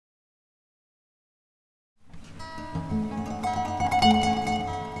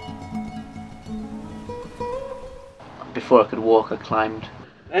before I could walk, I climbed.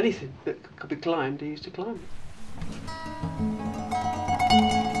 Anything that could be climbed, he used to climb.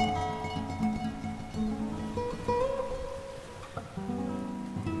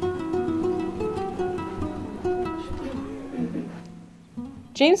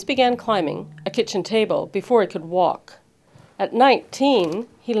 James began climbing a kitchen table before he could walk. At 19,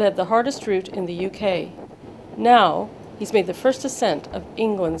 he led the hardest route in the UK. Now, he's made the first ascent of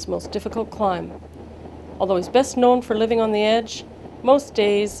England's most difficult climb. Although he's best known for living on the edge, most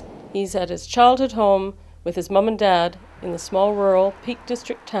days he's at his childhood home with his mum and dad in the small rural Peak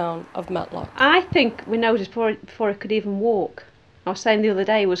District town of Matlock. I think we noticed before he could even walk. I was saying the other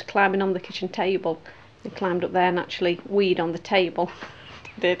day he was climbing on the kitchen table. He climbed up there and actually weed on the table.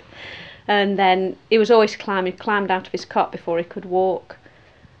 Did. And then he was always climbing, climbed out of his cot before he could walk.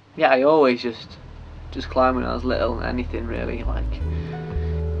 Yeah, I always just climbed when I was little, anything really, like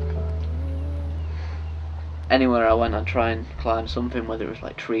anywhere I went I'd try and climb something, whether it was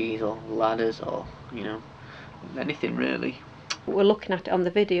like trees or ladders or, you know, anything really. We were looking at it on the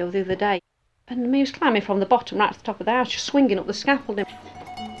video the other day, and he was climbing from the bottom right to the top of the house, just swinging up the scaffolding.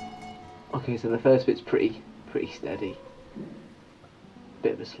 Okay, so the first bit's pretty steady.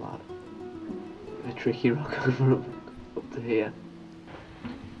 Bit of a slab. A tricky rock over up to here.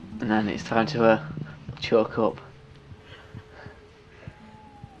 And then it's time to chalk up.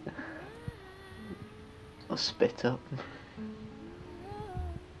 Or spit up.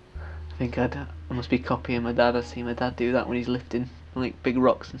 I think I must be copying my dad. I see my dad do that when he's lifting like big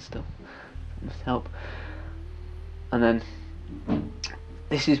rocks and stuff. That must help. And then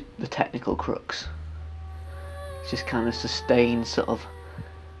this is the technical crux. It's just kind of sustained sort of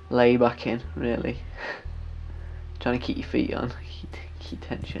lay back in, really. Trying to keep your feet on, keep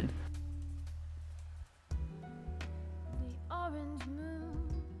tension.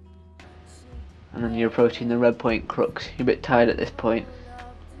 And then you're approaching the red point crux. You're a bit tired at this point.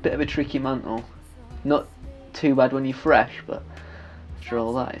 Bit of a tricky mantle. Not too bad when you're fresh, but after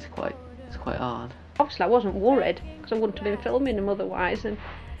all that, it's quite hard. Obviously I wasn't worried, because I wouldn't have been filming him otherwise. And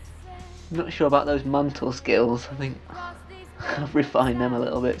I'm not sure about those mantle skills. I think I've refined them a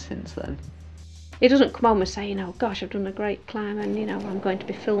little bit since then. he doesn't come home and say, you know, gosh, I've done a great climb and, you know, I'm going to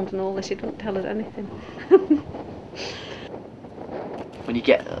be filmed and all this. He doesn't tell us anything. When you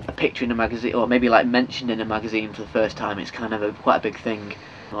get a picture in a magazine, or maybe like mentioned in a magazine for the first time, it's kind of quite a big thing.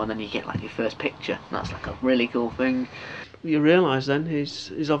 And then you get like your first picture, and that's like a really cool thing. You realise then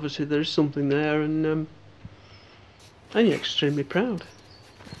he's obviously there is something there, and you're extremely proud.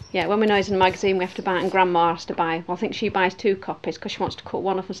 Yeah, when we know he's in a magazine, we have to buy it, and Grandma has to buy. Well, I think she buys 2 copies because she wants to cut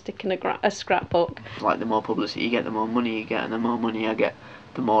one off and stick in a scrapbook. Like the more publicity you get, the more money you get, and the more money I get,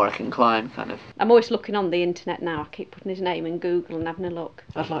 the more I can climb, kind of. I'm always looking on the internet now. I keep putting his name in Google and having a look.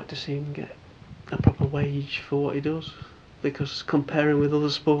 I'd like to see him get a proper wage for what he does, because comparing with other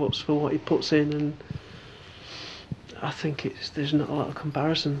sports for what he puts in, and I think there's not a lot of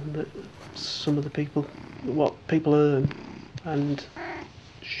comparison that some of the people, what people earn, and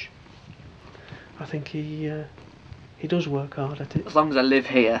I think he does work hard at it. As long as I live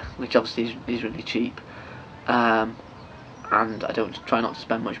here, which obviously is really cheap, and I don't try not to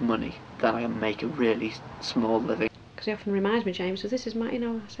spend much money, then I can make a really small living. Because he often reminds me, James, so this is my, you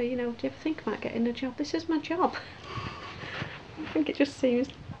know, I say, you know, do you ever think about getting a job? This is my job. I think it just seems,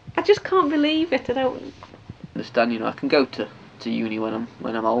 I just can't believe it. I don't understand, you know, I can go to uni when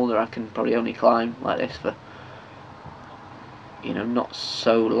I'm older. I can probably only climb like this for, you know, not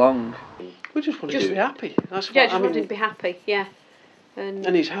so long. We just want to be happy. That's what yeah, I just mean, wanted to be happy, yeah.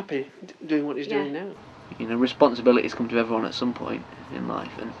 And he's happy doing what he's doing now. You know, responsibilities come to everyone at some point in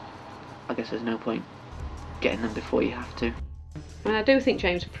life, and I guess there's no point getting them before you have to. And I do think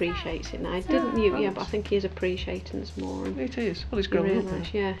James appreciates it now. I didn't you? Yeah, but I think he is appreciating us more. And it is. Well, he's growing up now.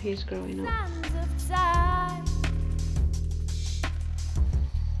 Yeah, he's growing up.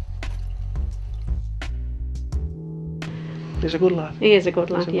 He's a good lad. He is a good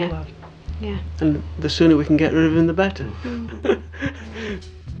lad, He's a good lad. Yeah. And the sooner we can get rid of him, the better.